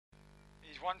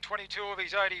won 22 of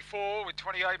his 84 with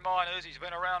 28 minors. He's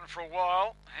been around for a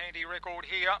while. Handy record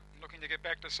here. Looking to get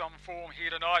back to some form here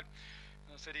tonight.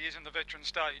 As I said, he is in the veteran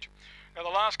stage. Now the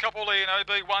last couple, the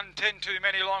OB 110 too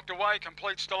many locked away,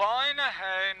 completes the line,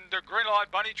 and green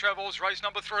light bunny travels race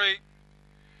number 3.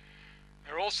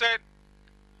 They're all set.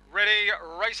 Ready,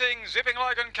 racing. Zipping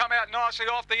Logan come out nicely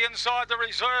off the inside. The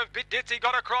reserve, Bit Ditzy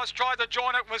got across, tried to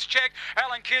join it, was checked.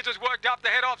 Alan Kids has worked up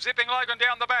the head off Zipping Logan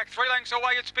down the back. 3 lengths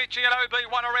away, it's Pitchy and OB,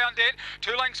 1 around it.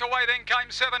 2 lengths away, then came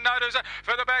 7 Notice.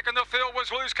 Further back in the field was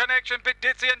Loose Connection, Bit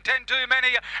Ditzy and 10 too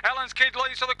many. Alan's Kid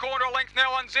leads to the corner, a length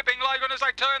now on Zipping Logan. As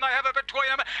they turn, they have it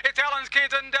between them. It's Alan's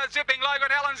Kids and Zipping Logan.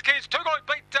 Alan's Kids, 2 good,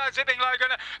 beat Zipping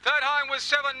Logan. Third home was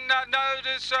 7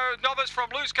 Novice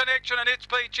from Loose Connection, and it's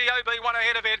Peachy, OB, 1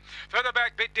 ahead of it. Further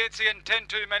back, Bit Ditzy and 10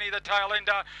 too many, the tail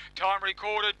ender. Time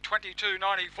recorded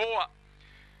 22.94.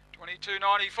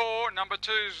 22.94. Number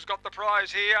 2's got the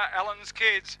prize here. Alan's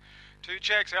Kids. 2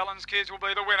 checks. Alan's Kids will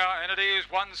be the winner, and it is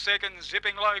 1 second.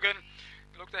 Zipping Logan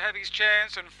looked to have his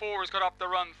chance, and 4 has got up the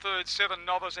run. Third, 7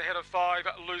 Novice ahead of 5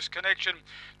 Loose Connection.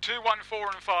 2, 1,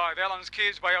 4 and 5. Alan's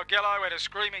Kids by Ogello and a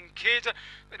Screaming Kids.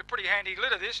 Been a pretty handy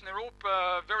litter this, and they're all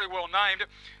very well named.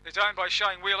 It's owned by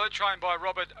Shane Wheeler, trained by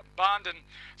Robert Barndon.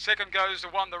 Second goes to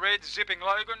 1 the red, Zipping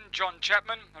Logan, John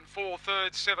Chapman, and 4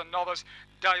 third, 7 Novice,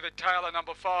 David Taylor.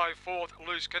 Number 5 fourth,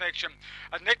 Loose Connection.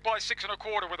 A neck by 6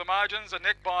 1/4 with the margins. A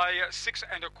neck by 6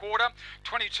 1/4.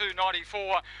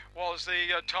 22.94 was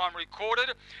the time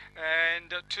recorded, and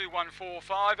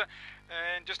 2.145,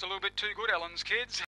 and just a little bit too good, Alan's Kids.